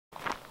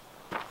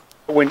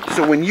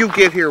So when you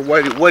get here,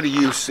 what do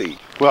you see?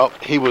 Well,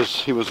 he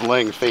was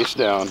laying face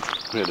down.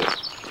 We had to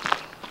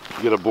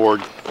get a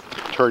board,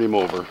 turn him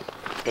over,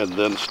 and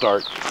then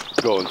start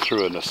going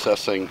through and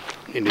assessing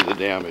any of the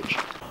damage.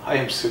 I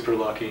am super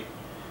lucky.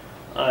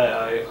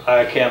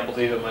 I can't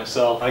believe it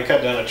myself. I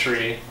cut down a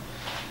tree,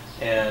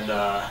 and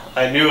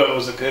I knew it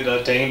was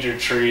a danger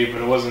tree,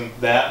 but it wasn't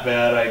that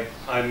bad.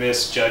 I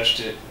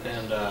misjudged it,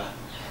 and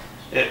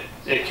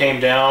it came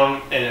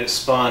down and it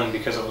spun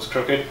because it was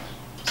crooked. It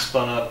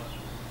spun up,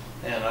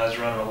 and I was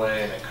running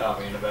away, and it caught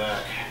me in the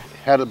back.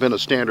 Had it been a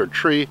standard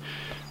tree,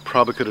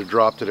 probably could have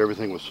dropped it.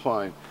 Everything was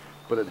fine,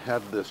 but it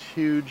had this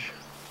huge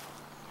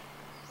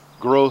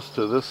growth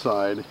to this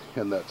side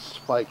and that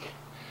spike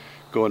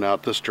going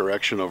out this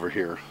direction over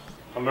here.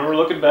 I remember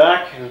looking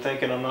back and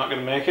thinking I'm not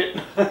going to make it.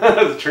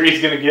 The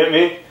tree's going to get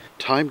me.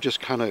 Time just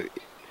kind of,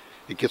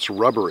 it gets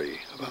rubbery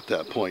about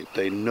that point.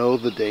 They know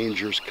the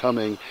danger's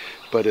coming,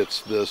 but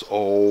it's this,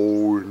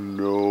 oh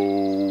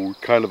no,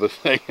 kind of a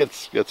thing.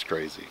 It's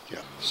crazy, yeah.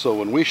 So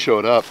when we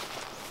showed up,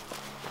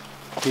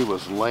 he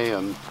was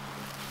laying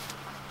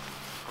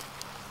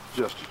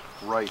just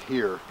right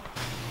here.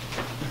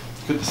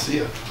 Good to see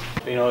you.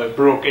 You know, it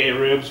broke 8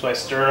 ribs, my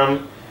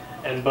sternum,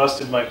 and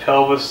busted my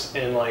pelvis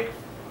in like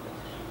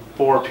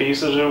 4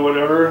 pieces or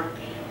whatever.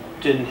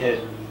 Didn't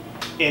hit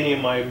any of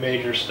my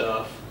major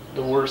stuff.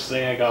 The worst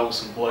thing I got was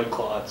some blood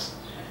clots,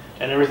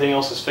 and everything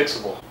else is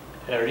fixable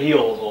or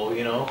healable,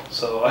 you know.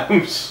 So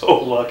I'm so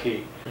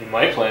lucky. And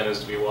my plan is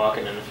to be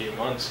walking in a few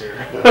months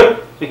here.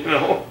 You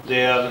know,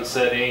 they haven't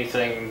said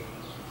anything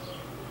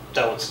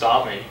that would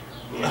stop me.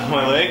 You know?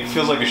 My leg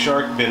feels like a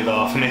shark bit it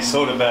off, and they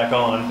sewed it back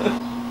on.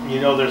 You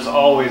know, there's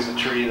always a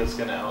tree that's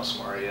going to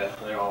outsmart you.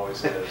 There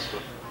always is.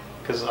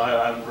 Because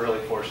I'm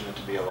really fortunate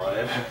to be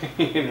alive,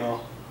 you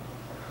know.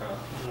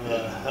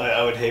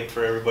 I would hate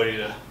for everybody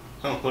to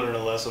learn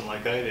a lesson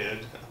like I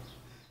did.